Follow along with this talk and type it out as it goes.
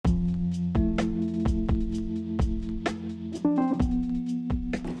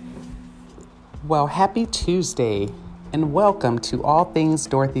Well, happy Tuesday, and welcome to All Things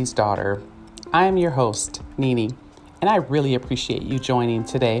Dorothy's Daughter. I am your host, Nini, and I really appreciate you joining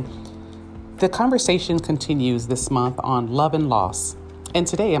today. The conversation continues this month on love and loss, and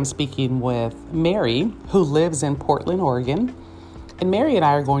today I'm speaking with Mary, who lives in Portland, Oregon. And Mary and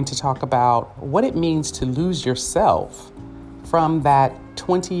I are going to talk about what it means to lose yourself from that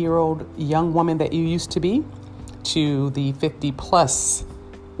 20-year-old young woman that you used to be to the 50-plus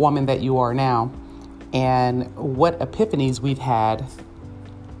woman that you are now, and what epiphanies we've had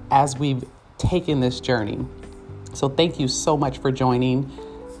as we've taken this journey. So thank you so much for joining,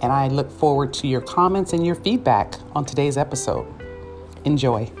 and I look forward to your comments and your feedback on today's episode.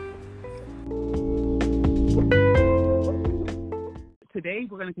 Enjoy. Today,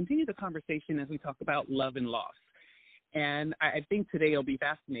 we're going to continue the conversation as we talk about love and loss. And I think today will be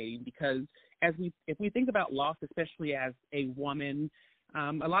fascinating because if we think about loss, especially as a woman,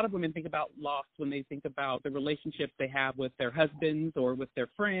 a lot of women think about loss when they think about the relationships they have with their husbands or with their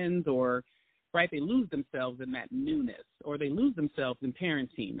friends, or, right, they lose themselves in that newness, or they lose themselves in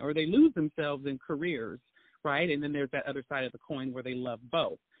parenting, or they lose themselves in careers, right? And then there's that other side of the coin where they love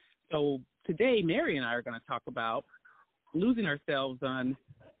both. So today, Mary and I are going to talk about losing ourselves on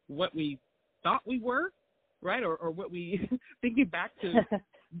what we thought we were, right? Or what we, thinking back to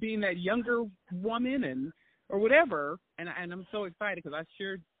being that younger woman or whatever. And I'm so excited because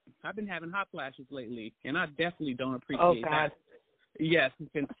I've been having hot flashes lately, and I definitely don't appreciate that. Yes,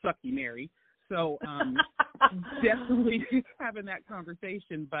 it's been sucky, Mary. So definitely having that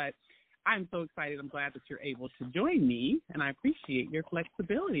conversation, but I'm so excited. I'm glad that you're able to join me, and I appreciate your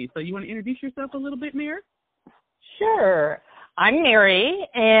flexibility. So you want to introduce yourself a little bit, Mary? Sure. I'm Mary,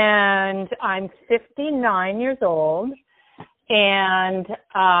 and I'm 59 years old. And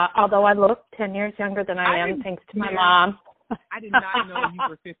although I look 10 years younger than I am, thanks to my mom. I did not know you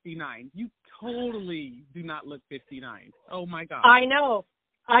were 59. You totally do not look 59. Oh, my God. I know.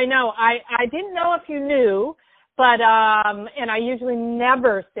 I didn't know if you knew, but and I usually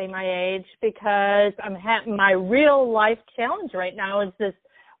never say my age because my real life challenge right now is this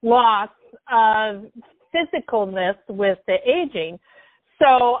loss of physicalness with the aging.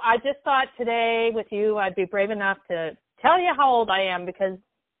 So I just thought today with you I'd be brave enough to tell you how old I am because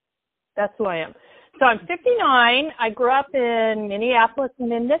that's who I am. So I'm 59. I grew up in Minneapolis,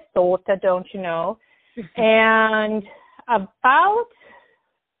 Minnesota, don't you know? And about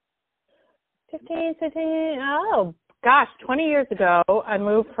 20 years ago, I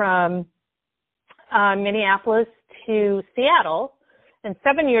moved from Minneapolis to Seattle. And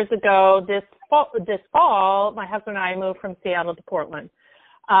 7 years ago, this fall, my husband and I moved from Seattle to Portland.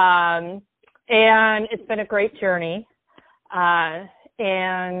 And it's been a great journey.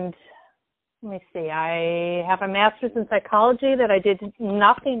 And let me see, I have a master's in psychology that I did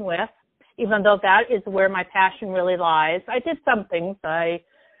nothing with, even though that is where my passion really lies. I did some things. I've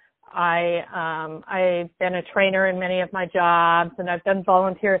been a trainer in many of my jobs, and I've done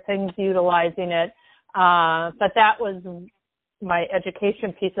volunteer things utilizing it. But that was my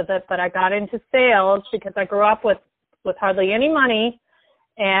education piece of it. But I got into sales because I grew up with hardly any money.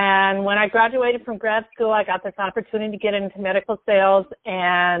 And when I graduated from grad school, I got this opportunity to get into medical sales,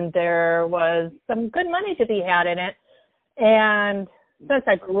 and there was some good money to be had in it. And since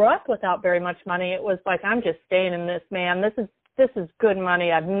I grew up without very much money, it was like, I'm just staying in this, man. This is good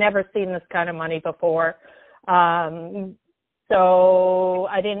money. I've never seen this kind of money before. So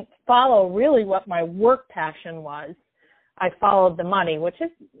I didn't follow really what my work passion was. I followed the money, which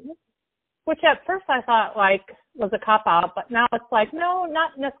at first I thought was a cop-out, but now it's like, no,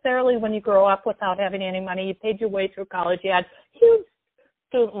 not necessarily when you grow up without having any money. You paid your way through college. You had huge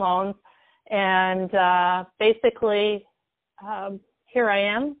student loans. And basically, here I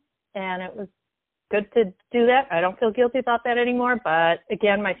am, and it was good to do that. I don't feel guilty about that anymore, but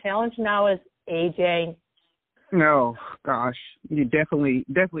again, my challenge now is aging. No, gosh, you definitely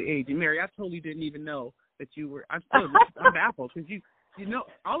aging. Mary, I totally didn't even know that you were. I'm baffled because you know,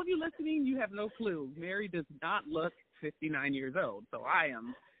 all of you listening, you have no clue. Mary does not look 59 years old. So I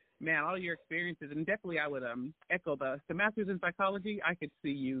am, man, all your experiences, and definitely I would echo the master's in psychology. I could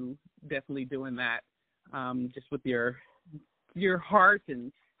see you definitely doing that, just with your heart and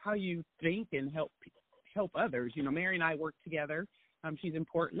how you think and help others. You know, Mary and I work together. She's in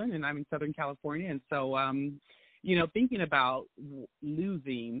Portland and I'm in Southern California. And so, you know, thinking about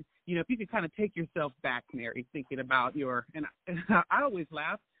losing, you know, if you could kind of take yourself back, Mary, thinking about and I always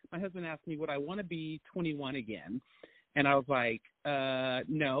laugh. My husband asked me, would I want to be 21 again? And I was like,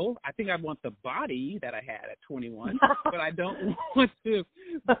 no, I think I want the body that I had at 21, but I don't want to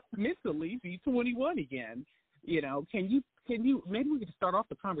mentally be 21 again. You know, can you, maybe we could start off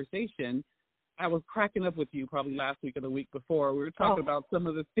the conversation I was cracking up with you probably last week or the week before. We were talking about some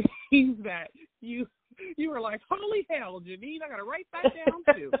of the things that you were like, holy hell, Janine, I got to write that down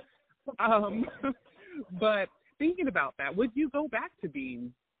too. But thinking about that, would you go back to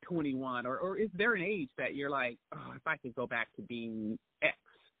being 21, or is there an age that you're like, oh, if I could go back to being X,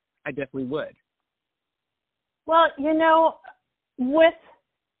 I definitely would? Well, with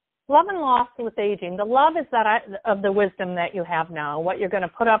love and loss with aging, the love is of the wisdom that you have now, what you're going to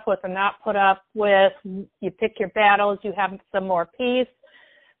put up with and not put up with. You pick your battles, you have some more peace.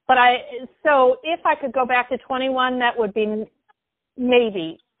 But so if I could go back to 21, that would be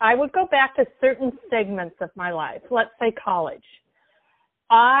maybe. I would go back to certain segments of my life. Let's say college.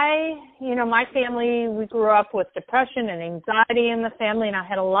 My family, we grew up with depression and anxiety in the family, and I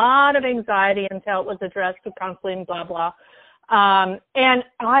had a lot of anxiety until it was addressed with counseling, blah, blah. And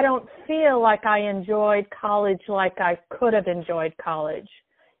I don't feel like I enjoyed college like I could have enjoyed college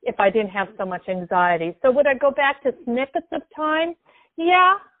if I didn't have so much anxiety. So would I go back to snippets of time?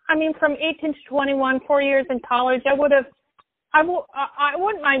 Yeah. I mean, from 18 to 21, 4 years in college, I wouldn't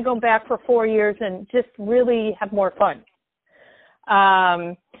mind going back for 4 years and just really have more fun.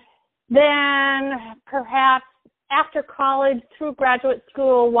 Then perhaps after college, through graduate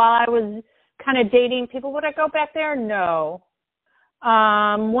school, while I was kind of dating people, would I go back there? No.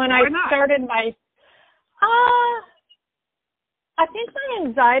 When I started I think my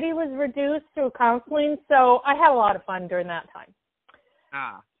anxiety was reduced through counseling, so I had a lot of fun during that time.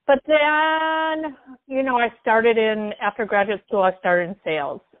 But then, after graduate school, I started in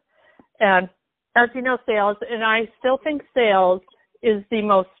sales. And as you know, sales, and I still think sales is the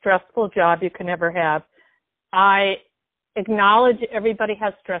most stressful job you can ever have. I acknowledge everybody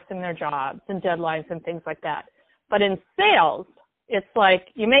has stress in their jobs and deadlines and things like that. But in sales, it's like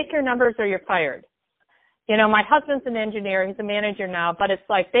you make your numbers or you're fired. My husband's an engineer. He's a manager now. But it's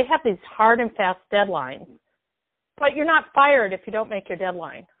like they have these hard and fast deadlines. But you're not fired if you don't make your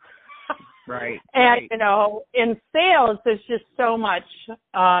deadline. Right. And, in sales, there's just so much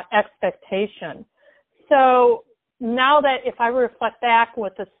expectation. So now that if I reflect back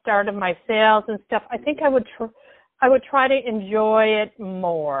with the start of my sales and stuff, I think I would try to enjoy it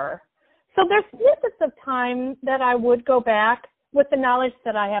more. So there's snippets of time that I would go back with the knowledge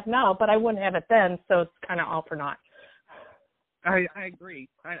that I have now, but I wouldn't have it then, so it's kind of all for naught. I agree.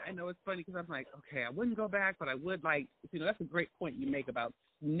 I know it's funny because I'm like, okay, I wouldn't go back, but I would that's a great point you make about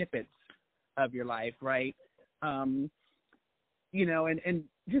snippets of your life, right? And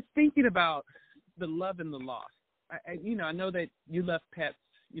just thinking about the love and the loss. I know that you love pets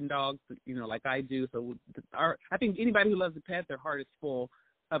and dogs, like I do. So I think anybody who loves a pet, their heart is full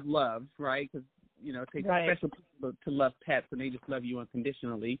of love, right? Because, it takes special people to love pets, and they just love you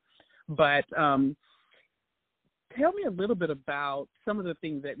unconditionally. But tell me a little bit about some of the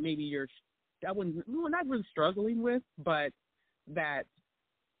things that maybe you're not really struggling with, but that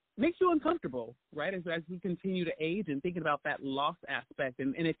makes you uncomfortable, right, as we continue to age and thinking about that loss aspect.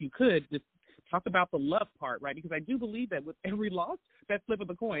 And if you could, just talk about the love part, right, because I do believe that with every loss, that flip of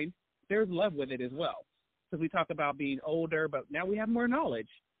the coin, there's love with it as well. Because we talk about being older, but now we have more knowledge,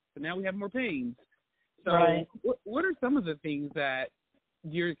 so now we have more pains. So right. What are some of the things that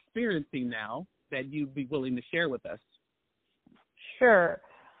you're experiencing now that you'd be willing to share with us? Sure.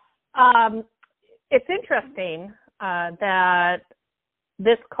 It's interesting that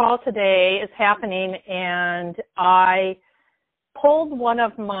this call today is happening, and I pulled one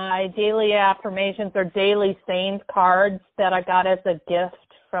of my daily affirmations or daily sayings cards that I got as a gift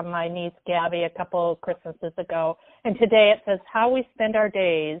from my niece Gabby a couple of Christmases ago. And today it says, how we spend our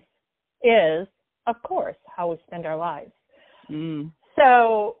days is, of course, how we spend our lives. Mm.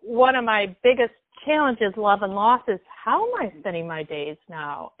 So one of my biggest challenges, love and loss, is how am I spending my days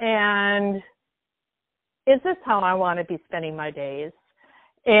now? And is this how I want to be spending my days?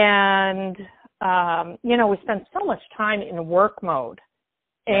 And, we spend so much time in work mode.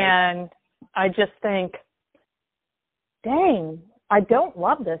 Right. And I just think, dang, I don't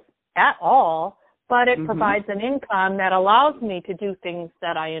love this at all, but it provides an income that allows me to do things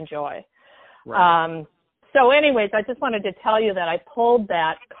that I enjoy. Right. So anyways, I just wanted to tell you that I pulled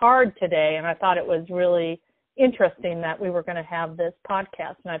that card today, and I thought it was really interesting that we were going to have this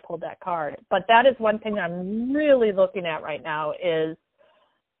podcast, and I pulled that card. But that is one thing I'm really looking at right now is,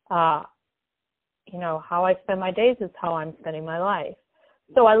 how I spend my days is how I'm spending my life.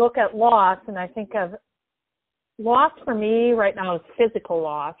 So I look at loss, and I think of loss for me right now is physical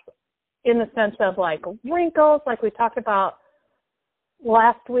loss in the sense of like wrinkles, like we talked about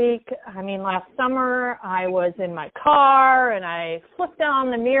last summer. I was in my car and I flipped down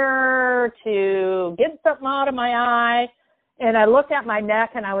the mirror to get something out of my eye, And I looked at my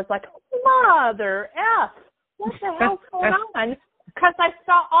neck and I was like, mother F, what the hell's going on? Because I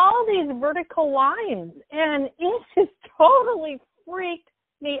saw all these vertical lines and it just totally freaked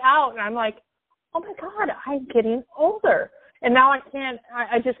me out. And I'm like, oh my God, I'm getting older. And now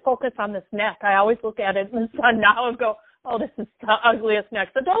I just focus on this neck. I always look at it in the sun now and go, oh, this is the ugliest neck.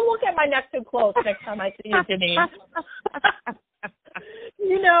 So don't look at my neck too close next time I see you, Janine.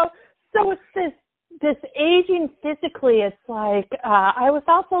 So it's this aging physically. It's like I was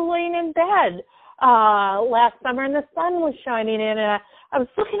also laying in bed last summer and the sun was shining in and I was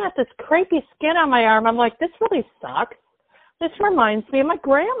looking at this crepey skin on my arm. I'm like, this really sucks. This reminds me of my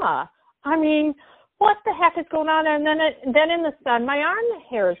grandma. I mean, what the heck is going on? And then in the sun, my arm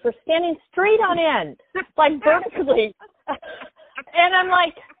hairs were standing straight on end, like vertically. And I'm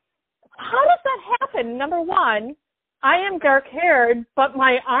like, how does that happen? Number one, I am dark-haired, but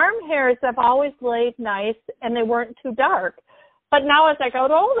my arm hairs have always laid nice, and they weren't too dark. But now as I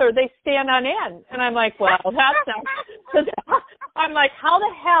got older, they stand on end. And I'm like, well, that's not. I'm like, how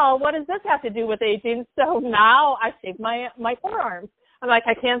the hell, what does this have to do with aging? So now I shave my forearms. I'm like,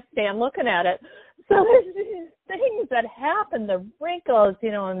 I can't stand looking at it. So there's these things that happen, the wrinkles,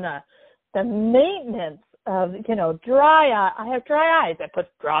 and the maintenance of, dry eye. I have dry eyes. I put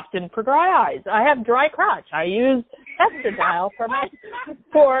drops in for dry eyes. I have dry crotch. I use estradiol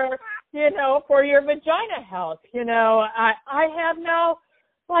for your vagina health. I have no,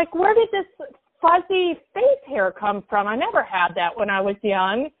 like, where did this fuzzy face hair come from? I never had that when I was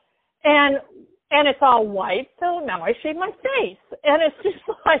young. And it's all white, so now I shave my face. And it's just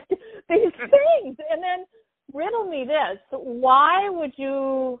like these things. And then riddle me this. Why would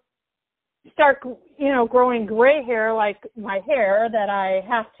you start, growing gray hair like my hair that I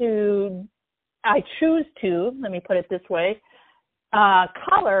choose to, let me put it this way,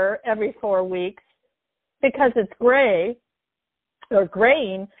 color every 4 weeks because it's gray or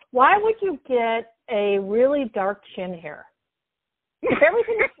graying? Why would you get a really dark chin hair? If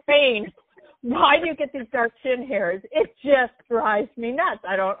everything is changed, why do you get these dark chin hairs? It just drives me nuts.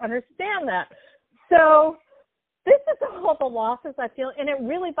 I don't understand that. So this is all the losses I feel, and it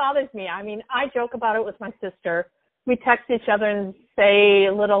really bothers me. I mean, I joke about it with my sister. We text each other and say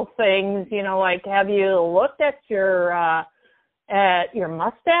little things, like, have you looked at your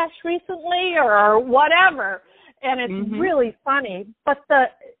mustache recently or whatever? And it's really funny.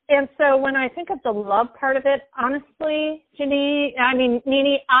 And so when I think of the love part of it, honestly,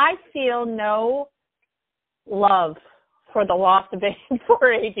 Nene, I feel no love for the loss of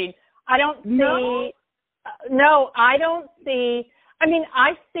for aging. I don't see, I don't see,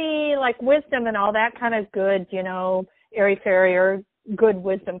 I see like wisdom and all that kind of good, airy-fairy or good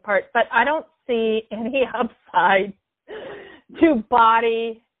wisdom part, but I don't see any upside to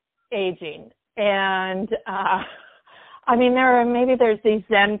body aging. And, there's these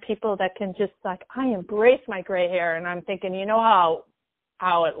Zen people that can just like, I embrace my gray hair. And I'm thinking, how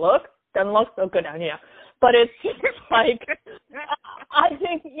it looks? Doesn't look so good on you. But it's just like, I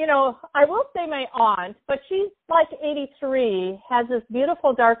think, I will say my aunt, but she's like 83, has this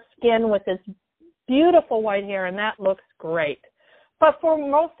beautiful dark skin with this beautiful white hair, and that looks great. But for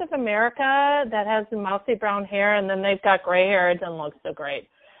most of America that has the mousy brown hair and then they've got gray hair, it doesn't look so great.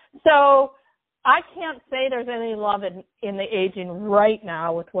 So I can't say there's any love in the aging right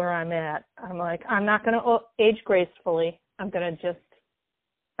now with where I'm at. I'm like, I'm not going to age gracefully. I'm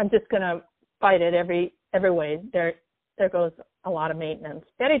just going to fight it every way. There goes a lot of maintenance.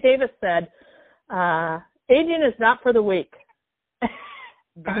 Betty Davis said, aging is not for the weak.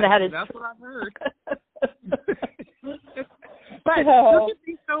 That's what I've heard. But don't you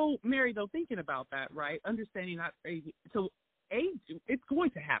think so, Mary, though, thinking about that, right? Understanding not aging. So age, it's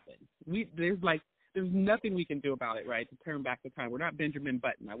going to happen. There's nothing we can do about it, right? To turn back the time. We're not Benjamin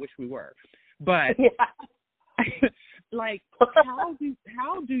Button. I wish we were. But like, how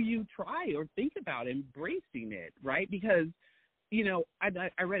do you try or think about embracing it, right? Because,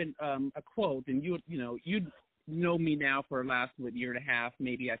 I read a quote, and you know me now for the last year and a half,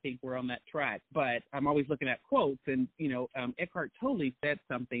 maybe. I think we're on that track. But I'm always looking at quotes, and Eckhart Tolle said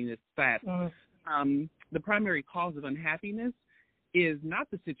something that the primary cause of unhappiness is not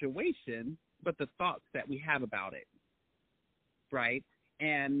the situation, but the thoughts that we have about it, right?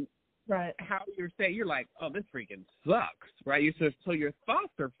 And how you're like, oh, this freaking sucks, right? So your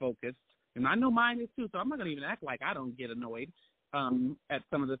thoughts are focused, and I know mine is too. So I'm not gonna even act like I don't get annoyed at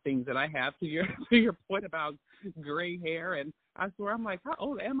some of the things that I have. To your point about gray hair, and I swear I'm like, how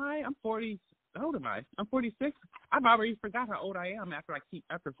old am I? I'm 40. How old am I? I'm 46. I've already forgot how old I am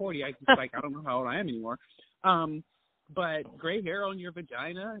after 40. I just like, I don't know how old I am anymore. But gray hair on your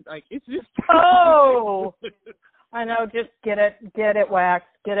vagina, like, it's just. Oh, I know, just get it waxed,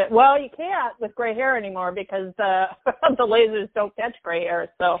 get it. Well, you can't with gray hair anymore because the lasers don't catch gray hair.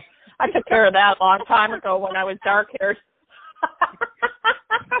 So I took care of that a long time ago when I was dark haired.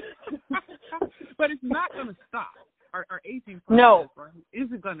 But it's not going to stop. Our aging no. process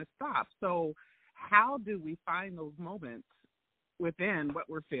isn't going to stop. So how do we find those moments within what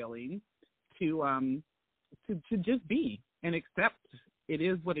we're feeling to just be and accept it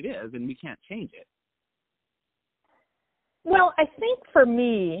is what it is and we can't change it? Well, I think for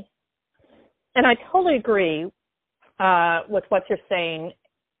me, and I totally agree with what you're saying,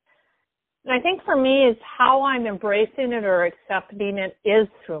 and I think for me is how I'm embracing it or accepting it is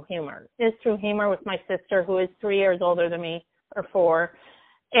through humor. Is through humor with my sister, who is 3 years older than me, or 4,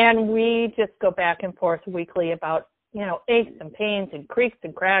 and we just go back and forth weekly about, you know, aches and pains and creaks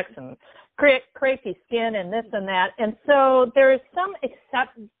and cracks and crepey skin and this and that. And so there's some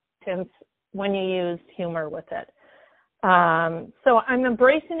acceptance when you use humor with it. So I'm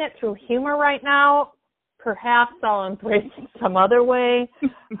embracing it through humor right now. Perhaps I'll embrace it some other way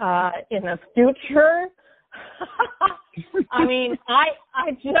in the future. I mean, I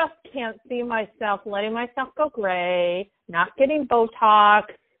just can't see myself letting myself go gray, not getting Botox,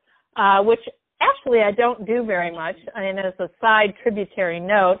 which actually I don't do very much. And as a side tributary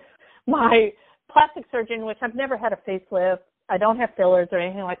note, my plastic surgeon, which I've never had a facelift, I don't have fillers or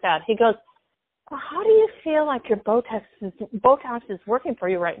anything like that. He goes, well, how do you feel like your Botox is working for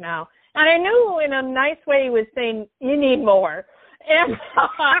you right now? And I knew in a nice way he was saying, you need more. And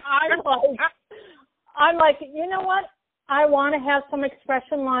I'm like, you know what? I want to have some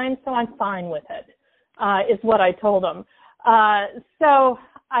expression lines, so I'm fine with it, is what I told him. So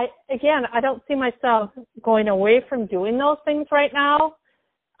I don't see myself going away from doing those things right now.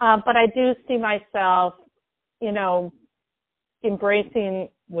 But I do see myself, you know, embracing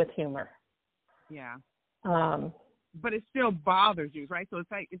with humor. Yeah. But it still bothers you, right? So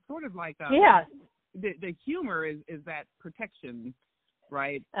it's sort of like yes. The humor is that protection,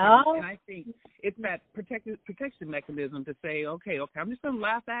 right? Oh. And I think it's that protection mechanism to say, okay, I'm just going to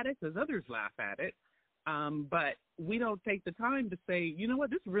laugh at it because others laugh at it. But we don't take the time to say, you know what,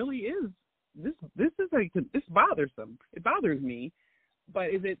 this really is this is bothersome. It bothers me.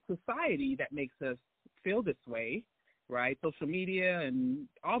 But is it society that makes us feel this way, right? Social media and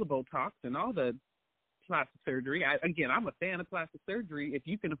all the Botox and all the plastic surgery. I'm a fan of plastic surgery. If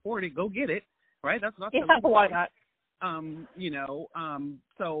you can afford it, go get it, right? That's not why not?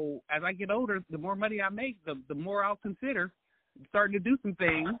 So as I get older, the more money I make, the more I'll consider starting to do some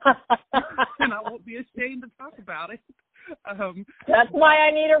things, and I won't be ashamed to talk about it. That's why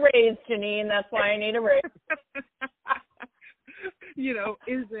I need a raise, Janine. That's why I need a raise. You know,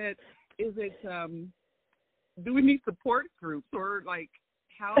 is it do we need support groups, or like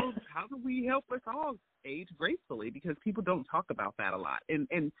how do we help us all age gracefully? Because people don't talk about that a lot.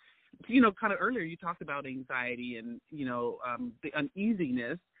 And you know, kind of earlier you talked about anxiety and, you know, the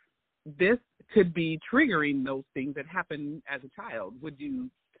uneasiness. This could be triggering those things that happen as a child. Would you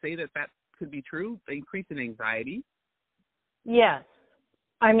say that could be true, the increase in anxiety? Yes.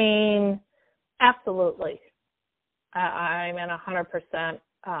 I mean, absolutely. I'm in 100%.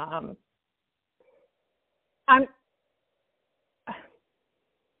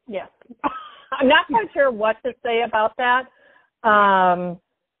 Yes. I'm not quite sure what to say about that. I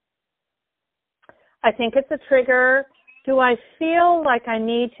think it's a trigger. Do I feel like I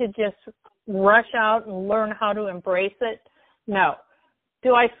need to just rush out and learn how to embrace it? No.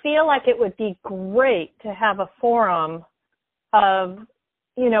 Do I feel like it would be great to have a forum of,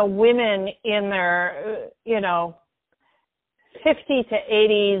 you know, women in their, you know, 50 to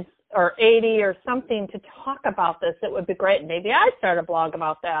 80s or 80 or something to talk about this? It would be great. Maybe I start a blog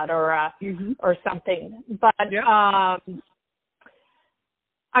about that or something. But I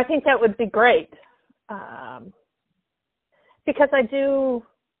think that would be great. Because I do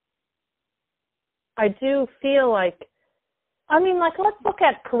feel like, I mean, like, let's look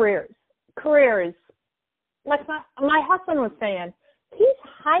at careers. Like my husband was saying, he's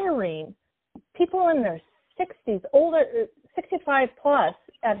hiring people in their 60s, older, 65 plus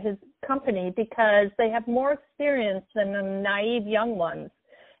at his company because they have more experience than the naive young ones.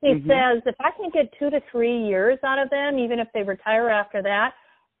 He says, if I can get 2 to 3 years out of them, even if they retire after that,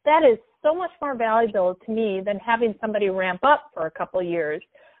 that is so much more valuable to me than having somebody ramp up for a couple of years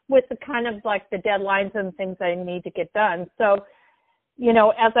with the kind of like the deadlines and things I need to get done. So, you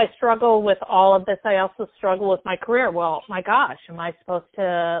know, as I struggle with all of this, I also struggle with my career. Well, my gosh, am I supposed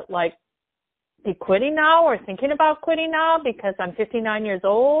to like be quitting now or thinking about quitting now because I'm 59 years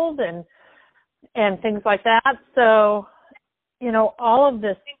old and things like that? So, you know, all of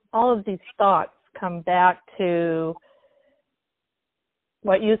these thoughts come back to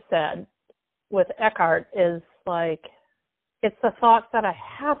what you said with Eckhart is like, it's the thoughts that I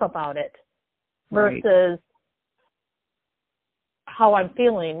have about it versus Right. how I'm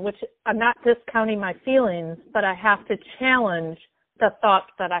feeling, which I'm not discounting my feelings, but I have to challenge the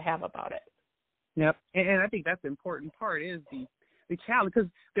thoughts that I have about it. Yep. And I think that's the important part is the challenge, because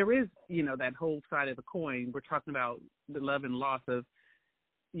there is, that whole side of the coin. We're talking about the love and loss of,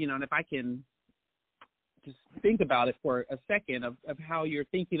 and if I can just think about it for a second of how you're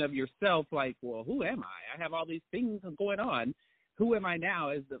thinking of yourself, like, well, who am I? I have all these things going on. Who am I now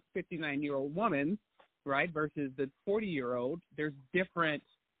as the 59-year-old woman, right, versus the 40-year-old? There's different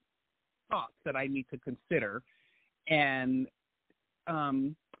thoughts that I need to consider. And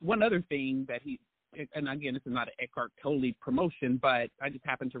one other thing that and again, this is not an Eckhart Tolle promotion, but I just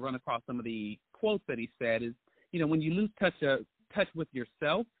happened to run across some of the quotes that he said is, when you lose touch with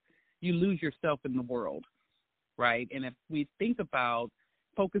yourself, you lose yourself in the world, right? And if we think about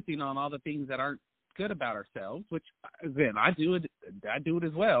focusing on all the things that aren't good about ourselves, which, again, I do it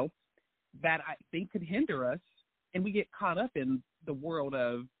as well, that I think could hinder us, and we get caught up in the world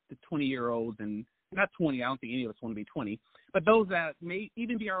of the 20-year-olds, and not 20, I don't think any of us want to be 20, but those that may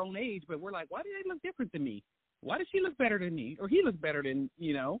even be our own age, but we're like, why do they look different than me? Why does she look better than me? Or he looks better than,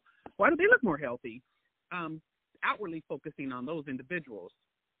 why do they look more healthy? Outwardly focusing on those individuals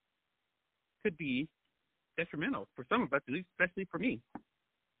could be detrimental for some of us, at least, especially for me.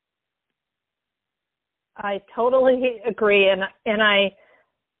 I totally agree. And I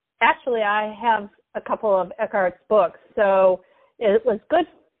have a couple of Eckhart's books, so it was good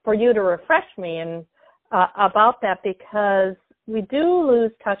for you to refresh me about that, because we do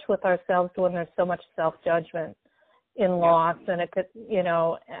lose touch with ourselves when there's so much self-judgment in loss, and it could,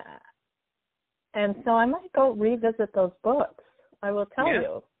 and so I might go revisit those books. I will tell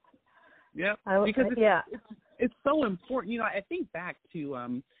you. Yeah, because it's so important. I think back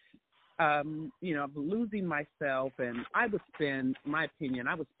to, losing myself, and I would spend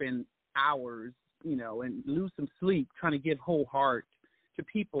hours, and lose some sleep trying to give whole heart to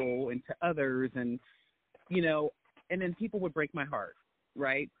people and to others, and and then people would break my heart,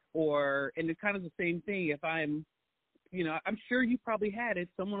 right? And it's kind of the same thing if I'm, I'm sure you probably had it.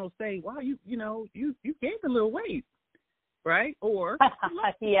 Someone will say, wow, you gained a little weight, right? Or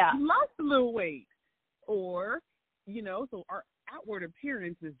you lost a little weight, or, so our outward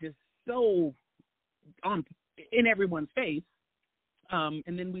appearance is just so in everyone's face. And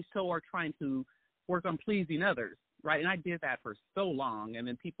then we so are trying to work on pleasing others, right? And I did that for so long, and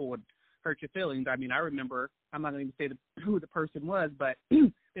then people would hurt your feelings. I mean, I remember, I'm not going to say who the person was, but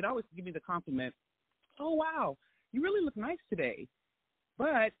they'd always give me the compliment, oh, wow, you really look nice today,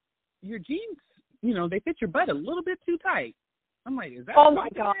 but your jeans, they fit your butt a little bit too tight. I'm like, is that oh my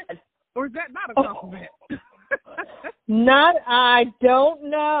God, or is that not a compliment? I don't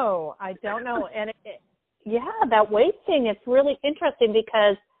know. And that weight thing, it's really interesting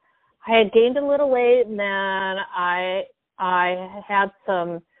because I had gained a little weight, and then I had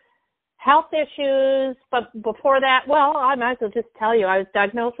some health issues, but before that, well, I might as well just tell you, I was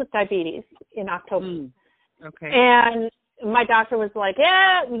diagnosed with diabetes in October. Okay. And my doctor was like,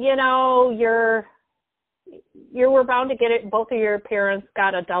 yeah, you were bound to get it. Both of your parents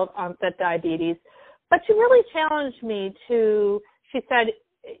got adult onset diabetes. But she really challenged me she said,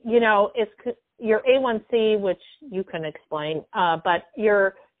 it's your A1C, which you can explain, but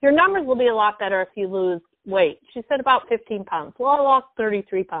your numbers will be a lot better if you lose weight. She said about 15 pounds. Well, I lost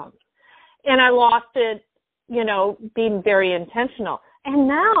 33 pounds. And I lost it, being very intentional. And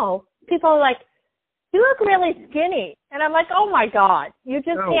now people are like, you look really skinny. And I'm like, oh, my God, you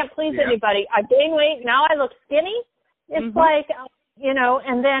just can't please anybody. I gain weight. Now I look skinny. It's like,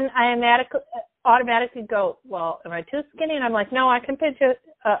 and then I automatically go, well, am I too skinny? And I'm like, no, I can pinch a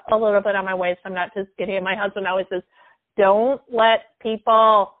little bit on my waist. I'm not too skinny. And my husband always says, don't let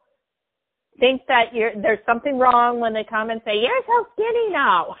people think that there's something wrong when they come and say, you're so skinny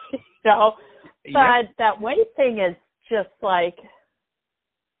now. But that weight thing is just like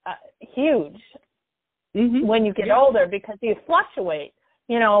huge when you get older, because you fluctuate.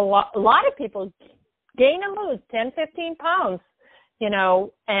 A lot of people gain and lose 10, 15 pounds,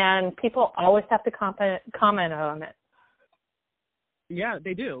 and people always have to comment on it. Yeah,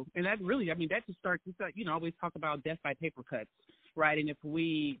 they do. And that really, that just starts, always talk about death by paper cuts, right? And if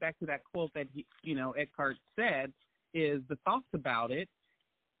we, back to that quote that, Eckhart said, is the thoughts about it,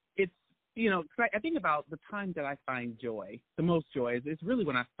 it's, I think about the time that I find joy, the most joy, is really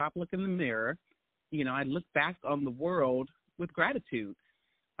when I stop looking in the mirror, I look back on the world with gratitude,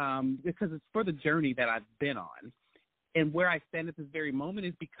 because it's for the journey that I've been on. And where I stand at this very moment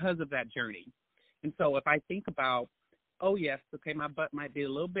is because of that journey. And so if I think about, oh, yes, okay, my butt might be a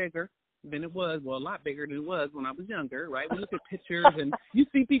little bigger than it was, well, a lot bigger than it was when I was younger, right? We look at pictures and you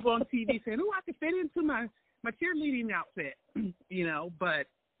see people on TV saying, oh, I could fit into my cheerleading outfit, you know, but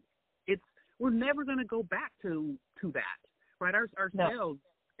we're never going to go back to that, right? Our cells,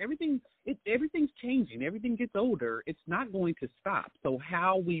 everything's changing. Everything gets older. It's not going to stop. So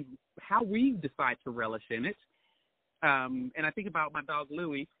how we decide to relish in it. And I think about my dog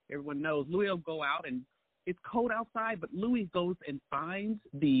Louie. Everyone knows Louie will go out and it's cold outside, but Louie goes and finds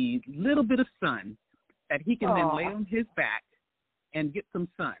the little bit of sun that he can then lay on his back and get some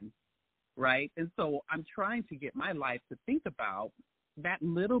sun, right? And so I'm trying to get my life to think about that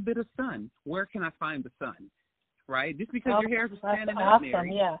little bit of sun. Where can I find the sun, right? Just because your hairs are standing up,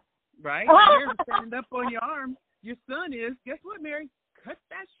 Mary, yeah. right? Your hairs are standing up on your arm. Your sun is, guess what, Mary? Cut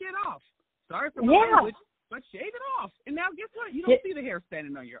that shit off. Sorry for my language, but shave it off. And now guess what? You don't see the hair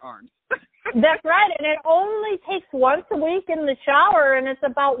standing on your arms. That's right, and it only takes once a week in the shower, and it's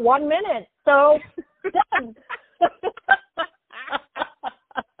about 1 minute. So done.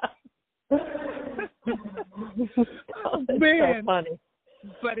 Oh, man. So funny.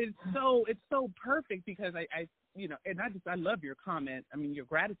 But it's so perfect because I you know, and I love your comment. I mean, your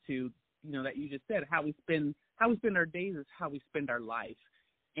gratitude, you know, that you just said, how we spend our days is how we spend our life.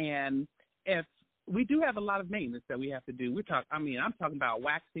 And if we do have a lot of maintenance that we have to do, I'm talking about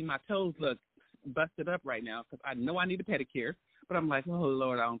waxing. My toes look busted up right now because I know I need a pedicure, but I'm like, oh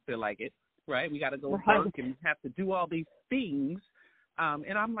Lord, I don't feel like it. Right? We got to go work and have to do all these things.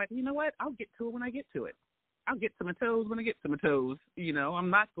 And I'm like, you know what? I'll get to it when I get to it. I'll get to my toes when I get to my toes. You know, I'm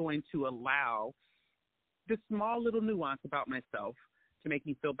not going to allow this small little nuance about myself to make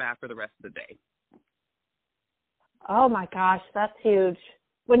me feel bad for the rest of the day. Oh my gosh, that's huge.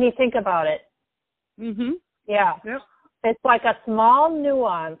 When you think about it. Mhm. Yeah. Yep. It's like a small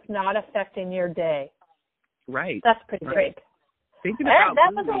nuance not affecting your day. Right. That's pretty big. Thinking about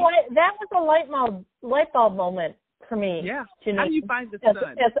that was a light bulb moment for me. Yeah. Janine. How do you find the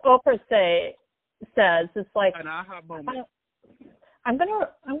sun? As Oprah says, it's like an aha moment. I'm gonna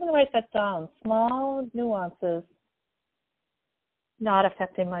write that down. Small nuances not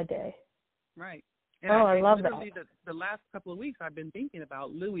affecting my day. Right. And I love that. The last couple of weeks I've been thinking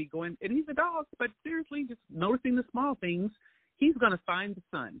about Louie going, and he's a dog, but seriously, just noticing the small things. He's going to find the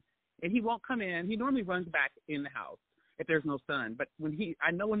sun, and he won't come in. He normally runs back in the house if there's no sun. But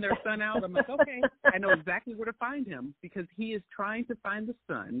I know when there's sun out, I'm like, okay, I know exactly where to find him because he is trying to find the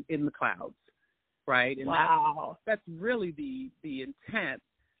sun in the clouds, right? And wow. That's really the intent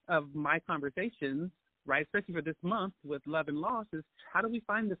of my conversations, right? Especially for this month with Love and Loss is how do we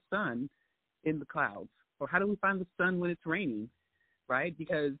find the sun in the clouds, or how do we find the sun when it's raining, right?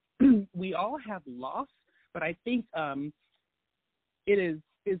 Because we all have loss, but I think it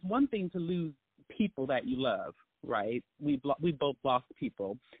is one thing to lose people that you love, right? We both lost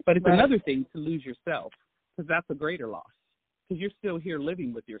people, but it's another thing to lose yourself, because that's a greater loss, because you're still here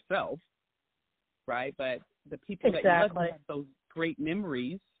living with yourself, right? But the people that you love have those great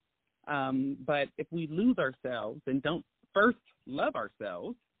memories, but if we lose ourselves and don't first love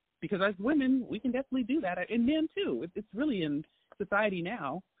ourselves, because as women, we can definitely do that, and men too. It's really in society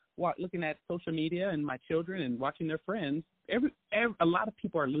now, looking at social media and my children and watching their friends, a lot of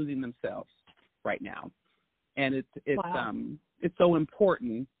people are losing themselves right now. And it's so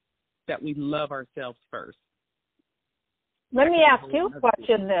important that we love ourselves first. Let me ask you a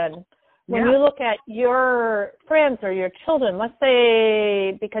question then. When you look at your friends or your children, let's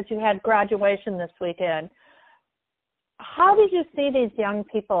say because you had graduation this weekend, how did you see these young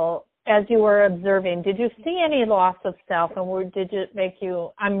people as you were observing? Did you see any loss of self, and did it make you,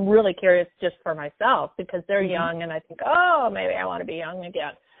 I'm really curious just for myself because they're young and I think, oh, maybe I want to be young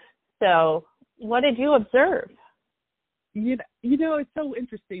again. So what did you observe? You know, it's so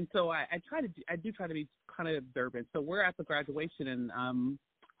interesting. So I do try to be kind of observant. So we're at the graduation and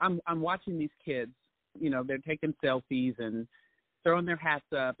I'm watching these kids, you know, they're taking selfies and throwing their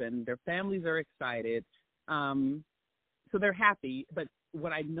hats up and their families are excited. So they're happy, but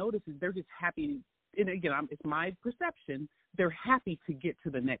what I notice is they're just happy, and again, it's my perception, they're happy to get to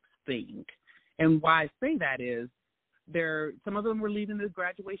the next thing. And why I say that is some of them were leaving the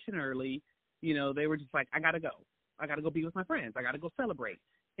graduation early. You know, they were just like, I got to go be with my friends. I got to go celebrate.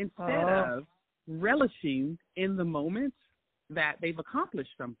 Instead of relishing in the moment that they've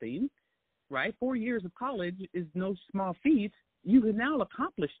accomplished something, right? 4 years of college is no small feat. You have now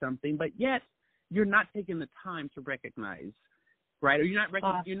accomplished something, but yet you're not taking the time to recognize, right? Or you're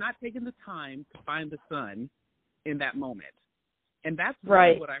not taking the time to find the sun in that moment. And that's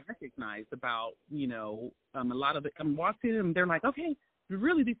really what I recognized about, you know, a lot of I'm watching them. They're like, okay,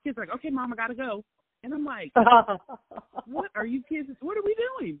 really these kids are like, okay, Mom, I got to go. And I'm like, what are you kids? What are we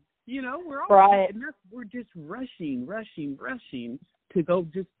doing? You know, we're all right. and we're just rushing to go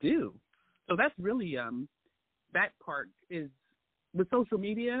just do. So that's really that part is with social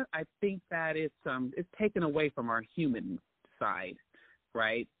media. I think that it's taken away from our human side,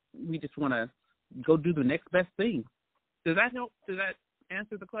 right? We just want to go do the next best thing. Does that help? Does that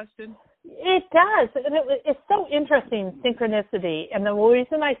answer the question? It does. And it's so interesting, synchronicity. And the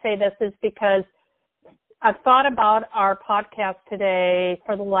reason I say this is because I've thought about our podcast today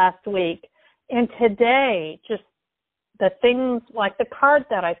for the last week. And today, just the things like the card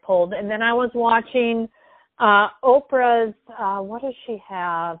that I pulled. And then I was watching Oprah's, what does she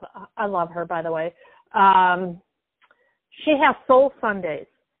have? I love her, by the way. She has Soul Sundays.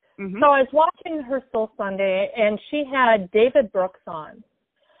 Mm-hmm. So I was watching her Soul Sunday, and she had David Brooks on.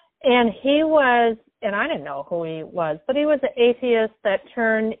 And he was, and I didn't know who he was, but he was an atheist that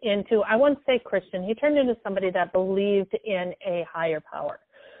turned into, I wouldn't say Christian, he turned into somebody that believed in a higher power.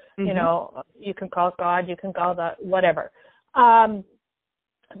 Mm-hmm. You know, you can call it God, you can call that whatever. But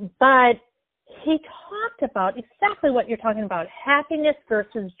he talked about exactly what you're talking about, happiness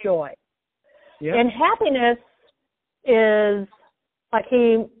versus joy. Yep. And happiness is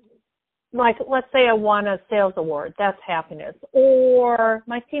like let's say I won a sales award, that's happiness. Or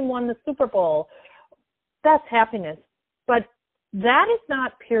my team won the Super Bowl, that's happiness. But that is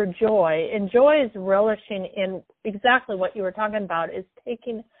not pure joy. And joy is relishing in exactly what you were talking about, is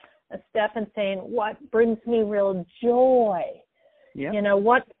taking a step and saying, what brings me real joy? Yep. You know,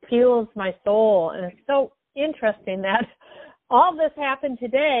 what fuels my soul? And it's so interesting that all this happened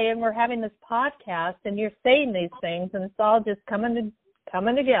today, and we're having this podcast, and you're saying these things, and it's all just coming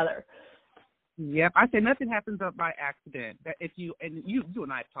together. Yep, I say nothing happens by accident. That if you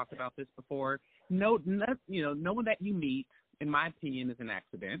and I have talked about this before. No one that you meet, in my opinion, is an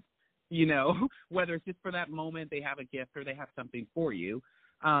accident. You know, whether it's just for that moment, they have a gift or they have something for you.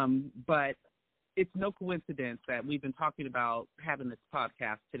 But it's no coincidence that we've been talking about having this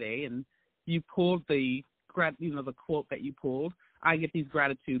podcast today, and you pulled the quote that you pulled. I get these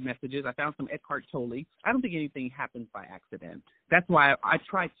gratitude messages. I found some Eckhart Tolle. I don't think anything happens by accident. That's why I'm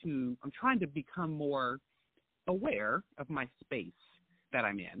trying to become more aware of my space that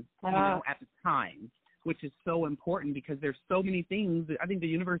I'm in, at the time, which is so important because there's so many things. I think the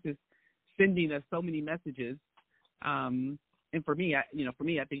universe is sending us so many messages. And for me, I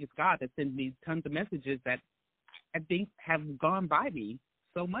think it's God that sends me tons of messages that I think have gone by me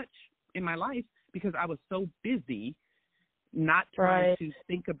so much in my life because I was so busy not trying to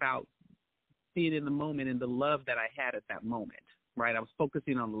think about being in the moment and the love that I had at that moment, right? I was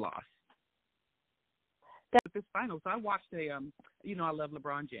focusing on the loss. This final, so I watched I love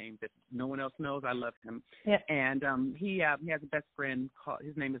LeBron James. If no one else knows, I love him. Yeah. And he has a best friend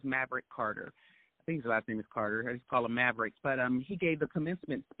his name is Maverick Carter. I think his last name is Carter. I just call him Maverick. But he gave the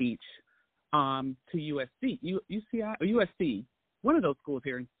commencement speech to USC, one of those schools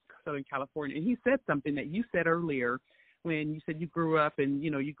here in Southern California. And he said something that you said earlier when you said you grew up and,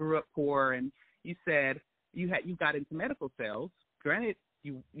 you grew up poor, and you said you got into medical sales. Granted,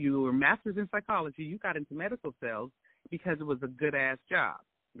 you were master's in psychology. You got into medical sales because it was a good-ass job,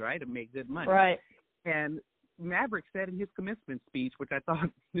 right? It made good money. Right. And Maverick said in his commencement speech, which I thought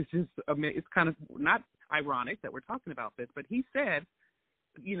it's kind of not ironic that we're talking about this, but he said,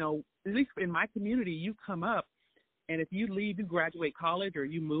 at least in my community, you come up, and if you leave, you graduate college or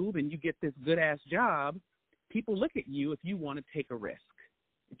you move and you get this good-ass job, people look at you if you want to take a risk,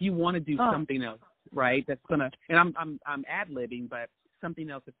 if you want to do something else, right? That's going to, and I'm ad-libbing, but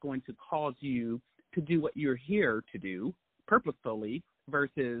something else that's going to cause you to do what you're here to do purposefully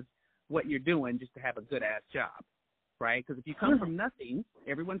versus what you're doing just to have a good-ass job, right? Because if you come from nothing,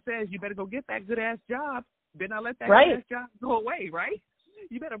 everyone says you better go get that good-ass job. Better not let that good-ass job go away, right?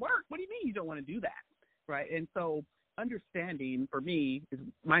 You better work. What do you mean you don't want to do that, right? And so understanding for me,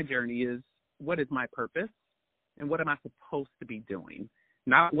 my journey is what is my purpose and what am I supposed to be doing?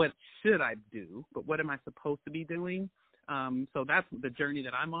 Not what should I do, but what am I supposed to be doing? So that's the journey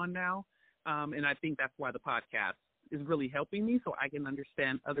that I'm on now. And I think that's why the podcast is really helping me, so I can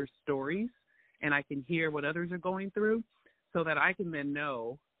understand other stories and I can hear what others are going through so that I can then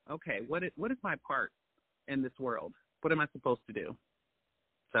know, okay, what is my part in this world? What am I supposed to do?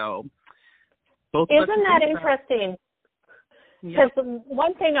 So isn't that interesting? Because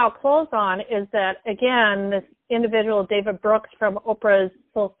one thing I'll close on is that, again, this individual, David Brooks from Oprah's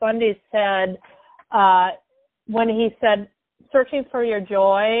Soul Sundays, said, when he said, searching for your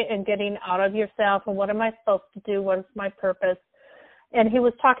joy and getting out of yourself and what am I supposed to do, what is my purpose? And he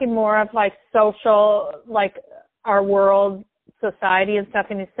was talking more of like social, like our world, society and stuff,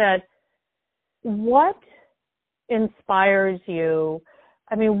 and he said, what inspires you?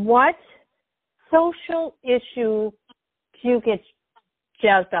 I mean, what social issue do you get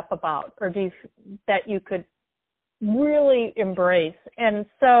jazzed up about, or that you could really embrace? And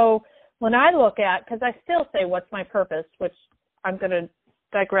so when I look at, because I still say, what's my purpose, which I'm going to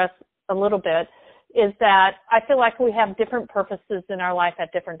digress a little bit, is that I feel like we have different purposes in our life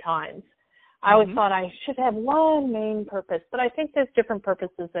at different times. I always thought I should have one main purpose, but I think there's different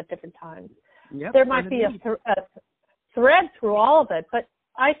purposes at different times. Yep, there might be a thread through all of it, but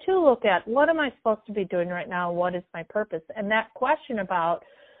I too look at, what am I supposed to be doing right now? What is my purpose? And that question about,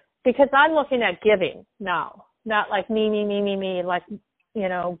 because I'm looking at giving now, not like me, like,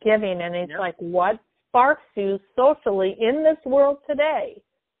 giving. And it's like, what sparks you socially in this world today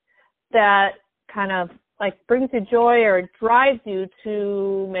that kind of like brings you joy or drives you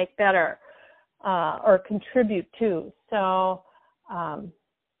to make better or contribute to? So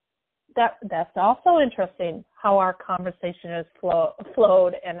that's also interesting how our conversation has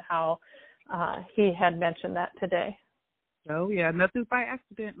flowed and how he had mentioned that today. Oh, yeah. Nothing's by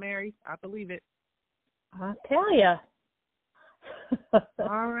accident, Mary. I believe it. I tell you.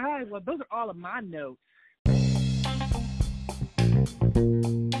 All right. Well, those are all of my notes.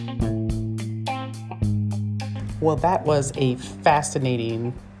 Well, that was a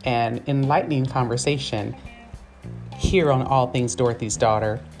fascinating and enlightening conversation here on All Things Dorothy's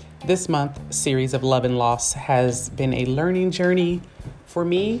Daughter. This month's series of Love and Loss has been a learning journey for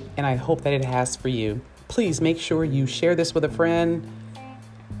me, and I hope that it has for you. Please make sure you share this with a friend,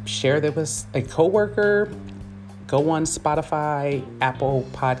 share this with a coworker, go on Spotify, Apple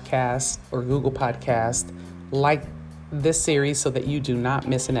Podcasts, or Google Podcasts, like this series so that you do not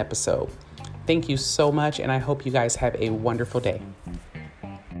miss an episode. Thank you so much, and I hope you guys have a wonderful day.